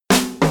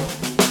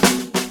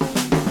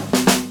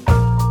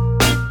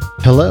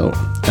Hello,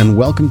 and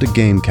welcome to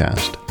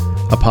Gamecast,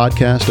 a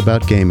podcast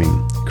about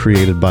gaming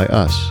created by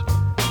us,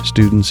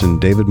 students in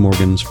David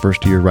Morgan's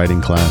first-year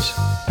writing class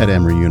at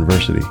Emory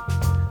University.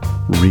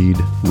 Read,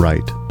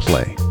 write,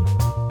 play.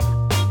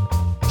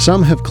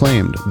 Some have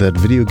claimed that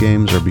video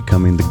games are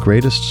becoming the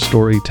greatest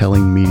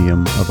storytelling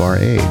medium of our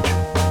age.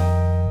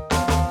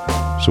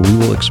 So we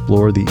will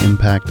explore the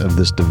impact of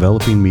this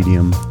developing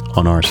medium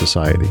on our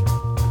society.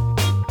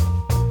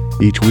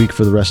 Each week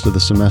for the rest of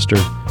the semester,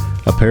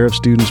 a pair of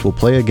students will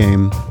play a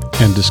game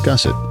and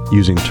discuss it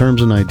using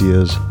terms and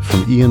ideas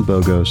from Ian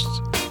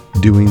Bogost's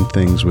Doing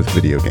Things with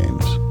Video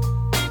Games.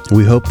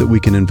 We hope that we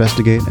can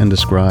investigate and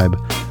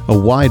describe a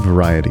wide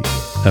variety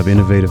of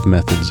innovative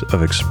methods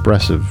of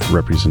expressive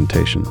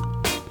representation.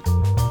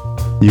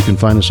 You can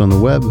find us on the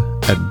web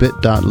at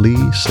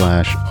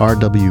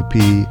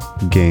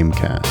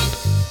bit.ly/RWPGamecast.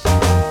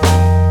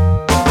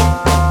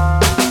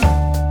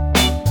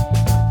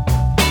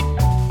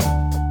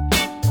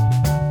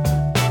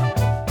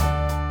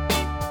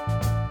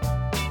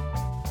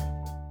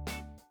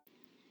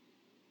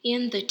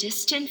 In the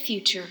distant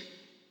future,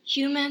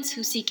 humans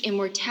who seek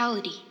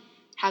immortality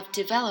have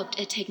developed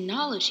a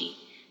technology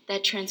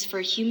that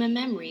transfers human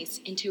memories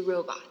into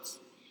robots.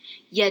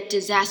 Yet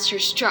disaster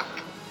struck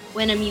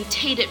when a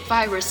mutated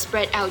virus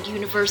spread out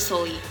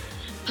universally,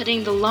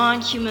 putting the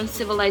long human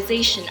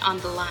civilization on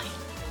the line.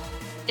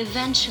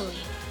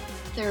 Eventually,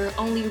 there are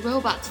only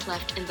robots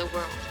left in the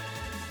world,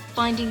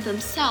 finding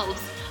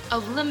themselves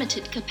of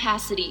limited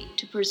capacity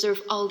to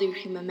preserve all their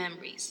human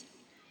memories.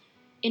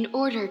 In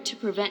order to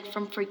prevent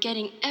from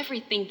forgetting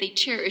everything they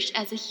cherish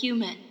as a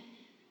human,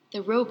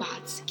 the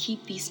robots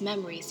keep these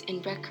memories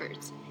in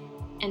records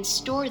and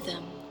store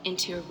them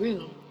into a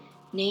room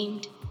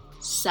named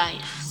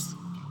Sidus.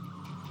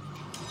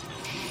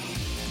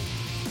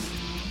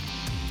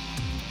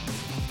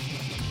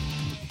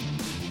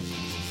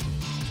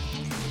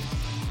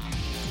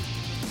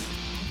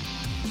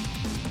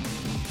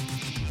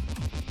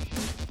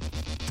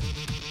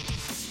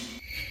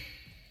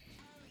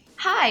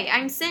 Hi,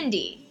 I'm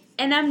Cindy.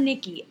 And I'm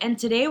Nikki, and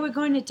today we're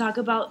going to talk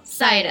about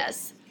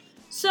Sidus.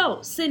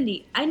 So,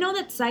 Cindy, I know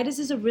that Sidus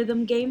is a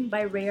rhythm game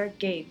by Rare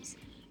Games.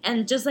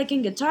 And just like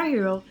in Guitar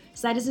Hero,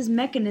 Sidus'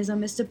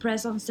 mechanism is to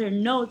press on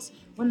certain notes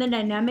when the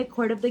dynamic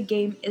chord of the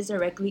game is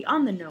directly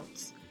on the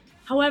notes.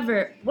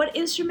 However, what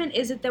instrument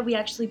is it that we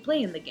actually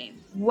play in the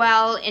game?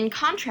 Well, in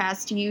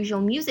contrast to usual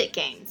music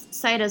games,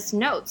 Sidus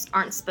notes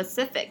aren't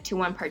specific to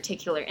one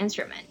particular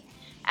instrument.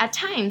 At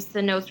times,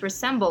 the notes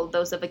resemble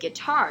those of a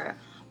guitar,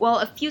 while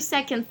a few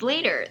seconds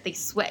later, they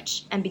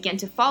switch and begin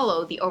to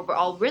follow the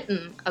overall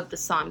rhythm of the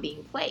song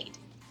being played.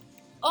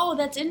 Oh,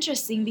 that's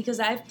interesting because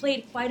I've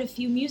played quite a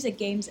few music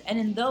games, and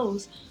in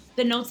those,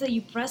 the notes that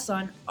you press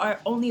on are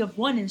only of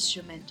one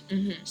instrument.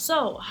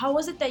 So, how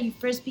was it that you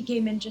first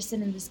became interested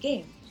in this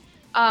game?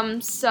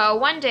 So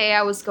one day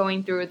I was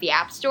going through the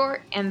App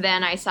Store, and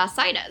then I saw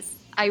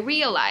Sidus. I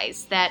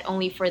realized that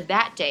only for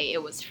that day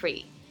it was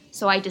free,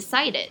 so I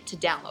decided to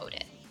download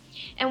it.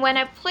 And when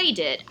I played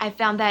it, I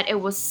found that it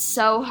was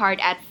so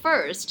hard at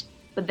first,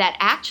 but that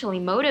actually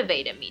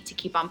motivated me to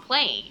keep on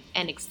playing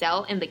and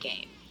excel in the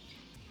game.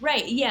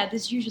 Right, yeah,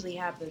 this usually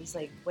happens.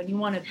 Like, when you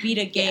want to beat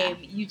a game,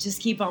 you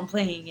just keep on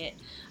playing it.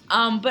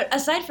 But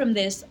aside from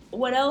this,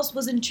 what else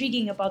was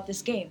intriguing about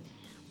this game?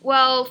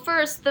 Well,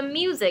 first, the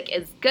music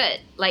is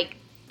good. Like,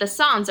 the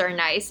songs are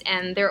nice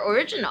and they're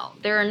original.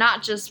 They're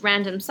not just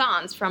random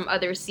songs from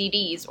other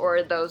CDs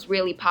or those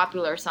really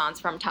popular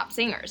songs from top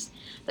singers.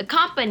 The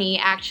company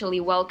actually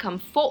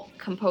welcomed folk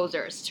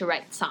composers to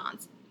write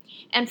songs.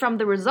 And from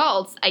the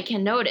results, I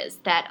can notice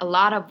that a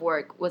lot of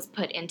work was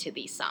put into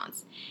these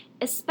songs,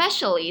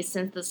 especially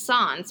since the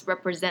songs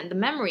represent the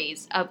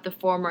memories of the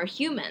former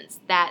humans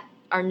that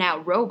are now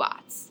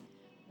robots.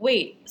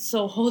 Wait,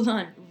 so hold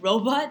on,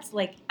 robots?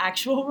 Like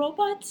actual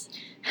robots?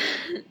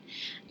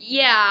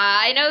 Yeah,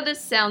 I know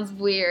this sounds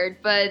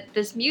weird, but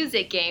this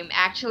music game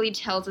actually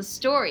tells a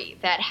story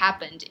that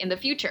happened in the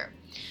future.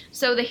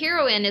 So the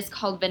heroine is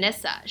called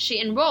Vanessa. She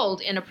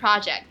enrolled in a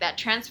project that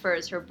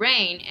transfers her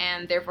brain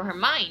and therefore her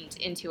mind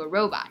into a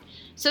robot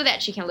so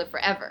that she can live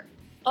forever.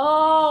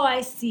 Oh, I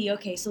see.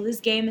 Okay, so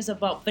this game is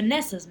about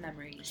Vanessa's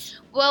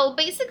memories. Well,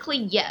 basically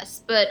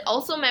yes, but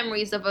also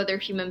memories of other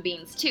human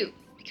beings too.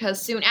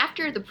 Because soon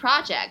after the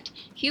project,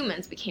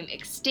 humans became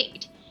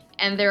extinct,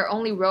 and there are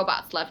only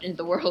robots left in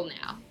the world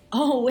now.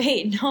 Oh,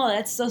 wait, no,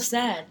 that's so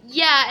sad.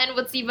 Yeah, and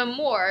what's even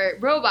more,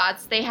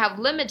 robots, they have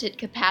limited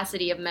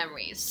capacity of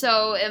memory,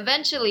 so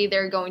eventually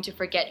they're going to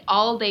forget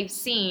all they've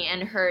seen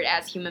and heard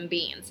as human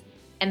beings.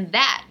 And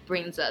that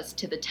brings us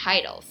to the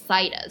title,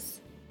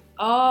 Sidus.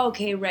 Oh,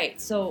 okay, right.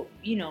 So,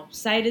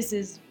 Sidus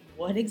is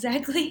what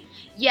exactly?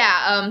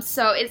 Yeah,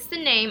 so it's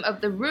the name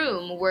of the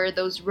room where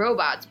those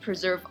robots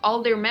preserve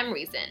all their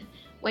memories in.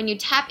 When you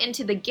tap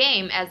into the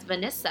game as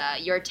Vanessa,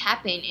 you're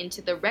tapping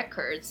into the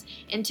records,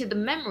 into the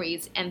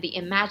memories and the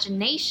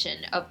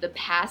imagination of the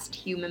past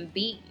human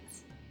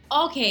beings.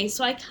 Okay,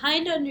 so I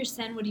kind of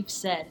understand what you've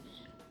said,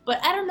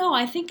 but I don't know.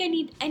 I think I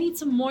need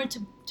some more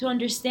to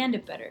understand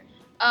it better.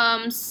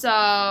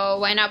 So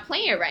why not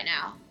play it right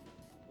now?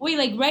 Wait,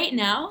 like right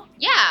now?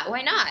 Yeah,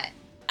 why not?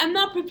 I'm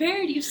not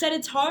prepared. You said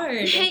it's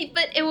hard. Hey,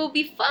 but it will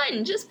be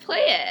fun. Just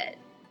play it.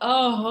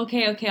 Oh,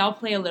 okay. I'll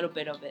play a little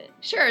bit of it.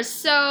 Sure,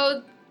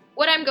 so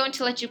what I'm going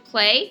to let you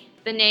play,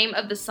 the name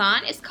of the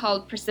song is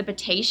called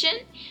Precipitation.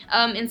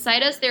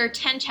 Inside us, there are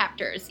 10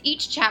 chapters.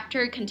 Each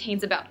chapter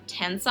contains about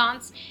 10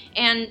 songs,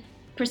 and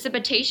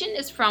Precipitation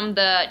is from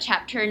the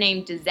chapter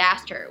named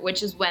Disaster,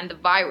 which is when the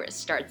virus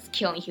starts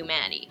killing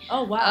humanity.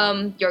 Oh,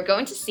 wow. You're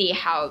going to see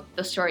how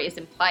the story is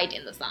implied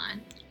in the song.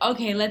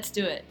 Okay, let's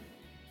do it.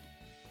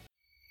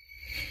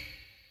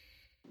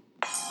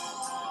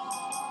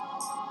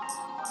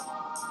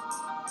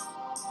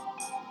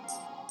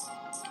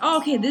 Oh,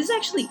 okay, this is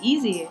actually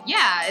easy.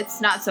 Yeah, it's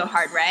not so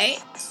hard,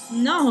 right?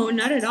 No,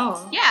 not at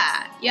all.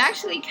 Yeah, you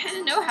actually kind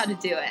of know how to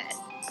do it.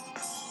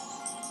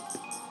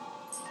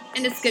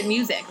 And it's good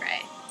music,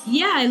 right?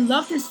 Yeah, I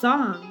love this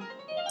song.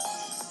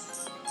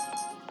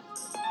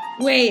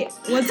 Wait,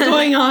 what's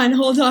going on?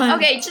 Hold on.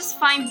 Okay, just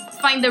find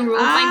the rule,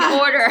 find the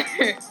order.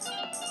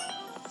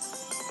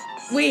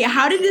 Wait,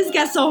 how did this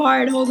get so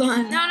hard? Hold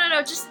on.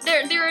 No, just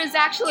there is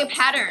actually a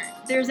pattern.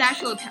 There's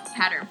actually a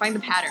pattern. Find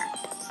the pattern.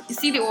 You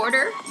see the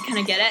order? You kind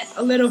of get it?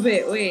 A little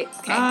bit, wait.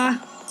 Okay.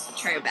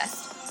 Try your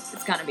best.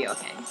 It's gonna be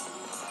okay.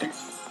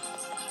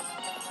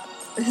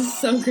 This is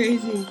so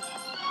crazy.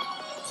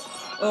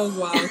 Oh,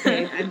 wow,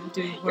 okay. I'm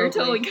doing horribly. You're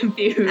totally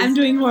confused. I'm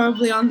doing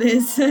horribly on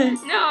this.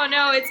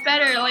 No, it's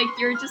better. Like,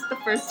 you're just the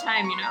first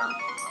time, you know?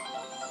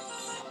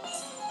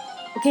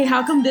 Okay,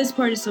 how come this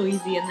part is so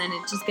easy and then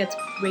it just gets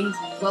crazy?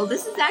 Well,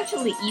 this is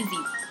actually the easy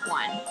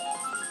one.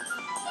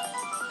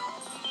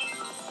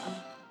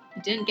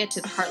 You didn't get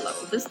to the hard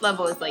level. This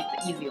level is like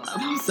the easy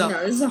level, so... No,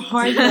 this is a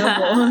hard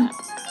level.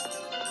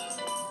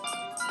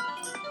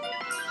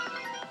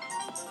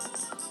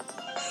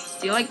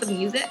 Do you like the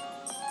music?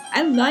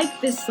 I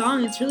like this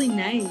song. It's really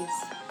nice.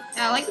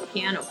 Yeah, I like the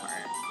piano part.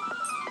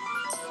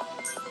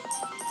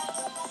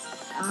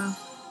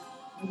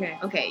 Okay.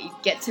 Okay, you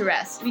get to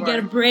rest. We get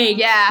a break.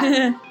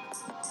 Yeah.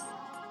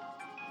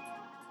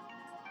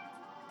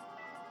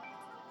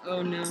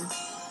 Oh no.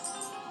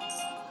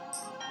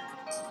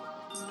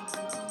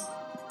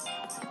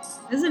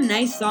 This is a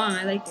nice song.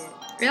 I like it.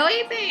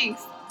 Really?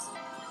 Thanks.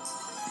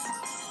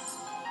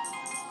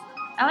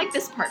 I like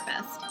this part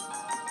best.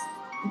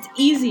 It's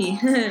easy.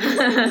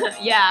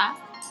 Yeah.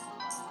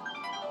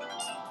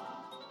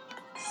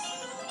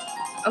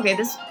 Okay,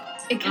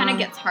 it kind of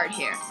gets hard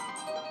here.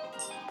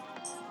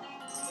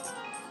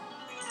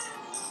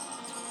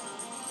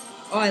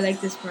 Oh, I like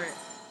this part.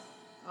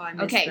 Oh, I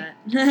missed that.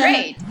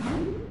 Great.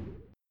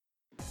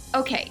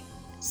 Okay,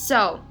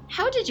 so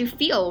how did you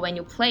feel when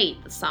you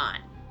played the song?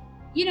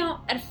 You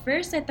know, at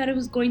first I thought it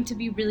was going to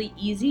be really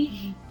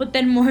easy, but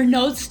then more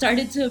notes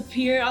started to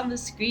appear on the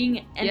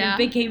screen and it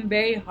became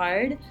very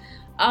hard.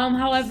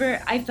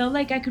 However, I felt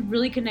like I could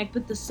really connect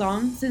with the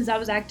song since I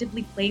was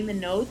actively playing the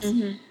notes.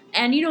 Mm-hmm.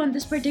 And you know, in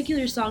this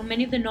particular song,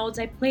 many of the notes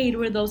I played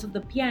were those of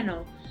the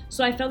piano.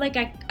 So I felt like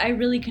I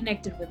really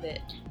connected with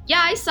it.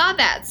 Yeah, I saw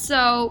that.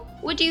 So,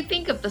 what do you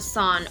think of the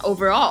song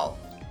overall?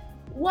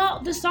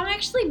 Well, the song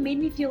actually made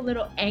me feel a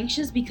little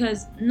anxious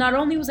because not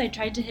only was I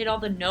trying to hit all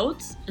the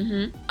notes,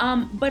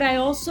 but I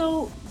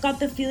also got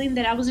the feeling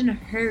that I was in a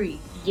hurry.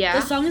 Yeah.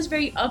 The song is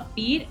very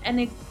upbeat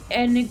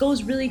and it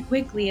goes really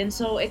quickly, and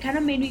so it kind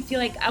of made me feel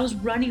like I was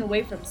running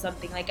away from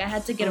something, like I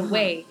had to get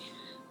away.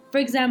 For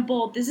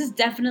example, this is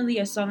definitely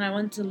a song I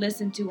want to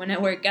listen to when I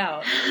work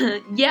out.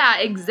 Yeah,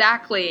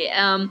 exactly.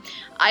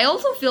 I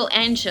also feel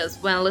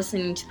anxious when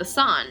listening to the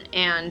song,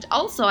 and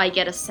also I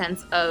get a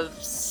sense of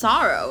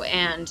sorrow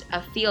and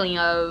a feeling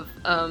of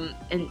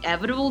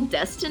inevitable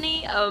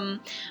destiny,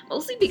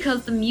 mostly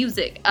because the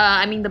music,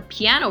 the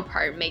piano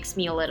part makes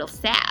me a little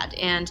sad,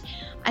 and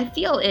I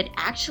feel it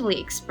actually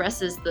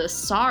expresses the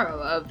sorrow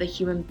of the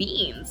human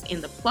beings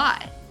in the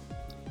plot.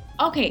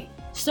 Okay.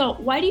 So,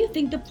 why do you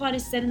think the plot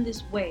is set in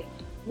this way?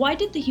 Why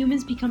did the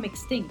humans become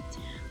extinct?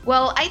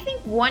 Well, I think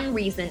one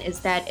reason is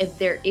that if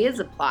there is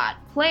a plot,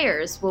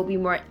 players will be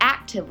more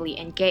actively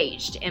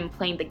engaged in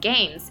playing the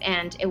games,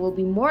 and it will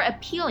be more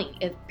appealing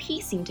if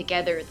piecing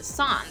together the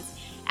songs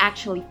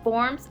actually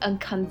forms a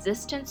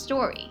consistent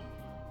story.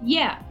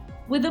 Yeah,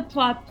 with a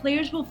plot,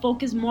 players will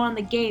focus more on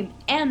the game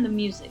and the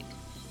music.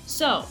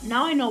 So,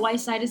 now I know why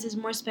Cytus is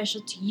more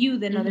special to you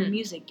than other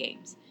music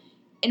games.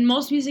 In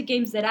most music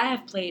games that I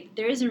have played,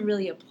 there isn't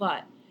really a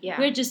plot. Yeah.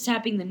 We're just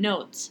tapping the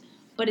notes.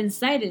 But in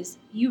Cytus,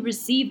 you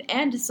receive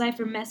and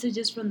decipher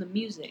messages from the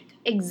music.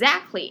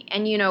 Exactly.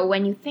 And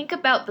when you think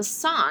about the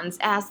songs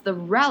as the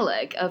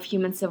relic of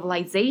human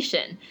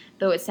civilization,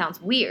 though it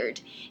sounds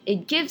weird,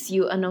 it gives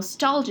you a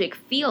nostalgic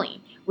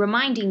feeling,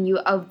 reminding you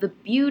of the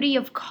beauty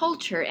of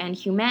culture and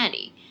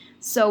humanity.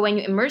 So when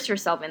you immerse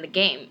yourself in the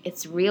game,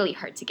 it's really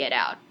hard to get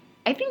out.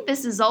 I think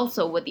this is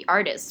also what the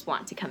artists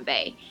want to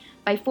convey.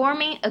 By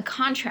forming a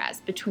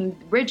contrast between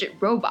rigid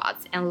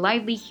robots and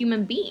lively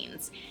human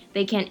beings,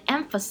 they can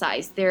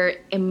emphasize their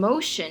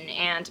emotion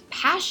and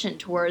passion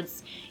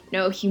towards,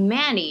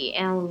 humanity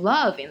and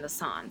love in the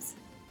songs.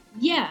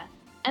 Yeah,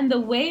 And the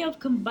way of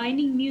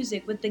combining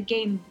music with the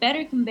game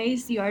better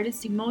conveys the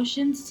artist's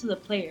emotions to the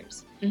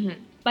players.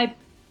 By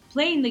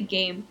playing the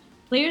game,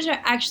 players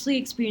are actually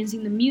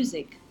experiencing the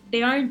music.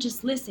 They aren't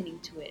just listening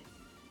to it.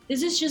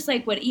 This is just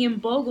like what Ian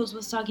Bogles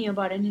was talking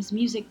about in his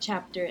music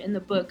chapter in the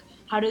book,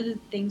 How to Do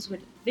Things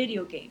with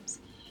Video Games.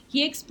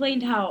 He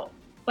explained how,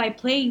 by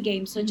playing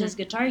games such as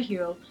Guitar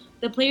Hero,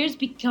 the players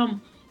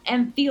become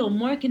and feel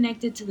more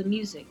connected to the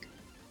music.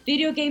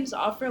 Video games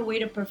offer a way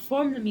to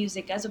perform the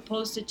music as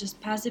opposed to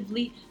just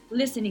passively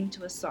listening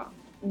to a song.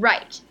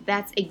 Right,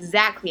 that's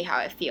exactly how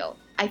I feel.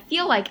 I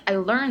feel like I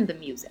learned the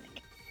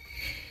music.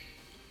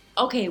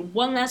 Okay,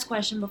 one last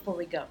question before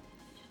we go.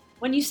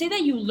 When you say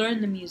that you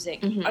learn the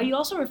music, are you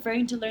also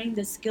referring to learning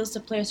the skills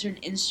to play a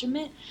certain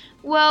instrument?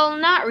 Well,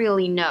 not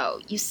really, no.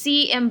 You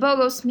see, in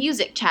Bogo's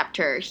music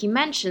chapter, he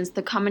mentions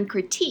the common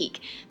critique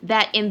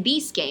that in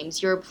these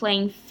games you're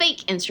playing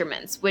fake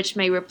instruments, which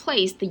may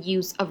replace the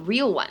use of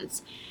real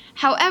ones.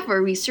 However,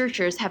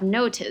 researchers have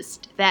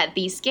noticed that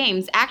these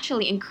games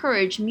actually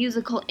encourage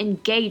musical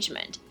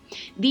engagement.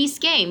 These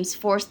games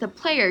force the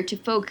player to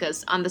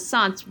focus on the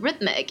song's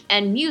rhythmic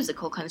and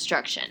musical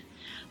construction.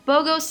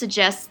 Bogo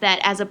suggests that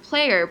as a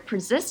player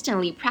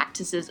persistently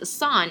practices a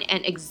song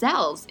and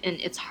excels in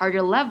its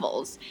harder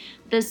levels,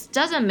 this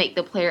doesn't make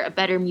the player a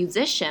better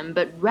musician,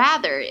 but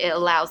rather it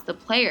allows the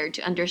player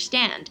to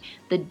understand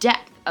the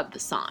depth of the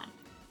song.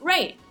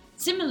 Right.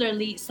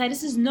 Similarly,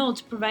 Citus's notes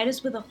provide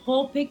us with a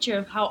whole picture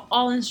of how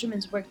all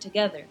instruments work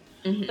together.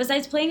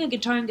 Besides playing a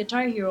guitar in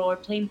Guitar Hero or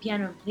playing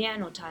piano in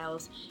Piano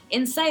Tiles,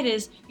 in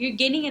Citus, you're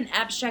gaining an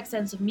abstract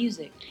sense of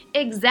music.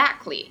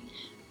 Exactly.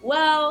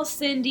 Well,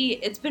 Cindy,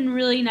 it's been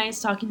really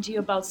nice talking to you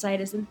about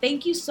Citus, and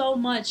thank you so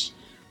much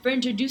for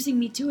introducing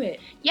me to it.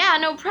 Yeah,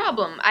 no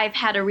problem. I've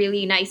had a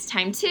really nice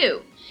time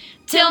too.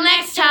 Till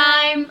next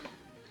time!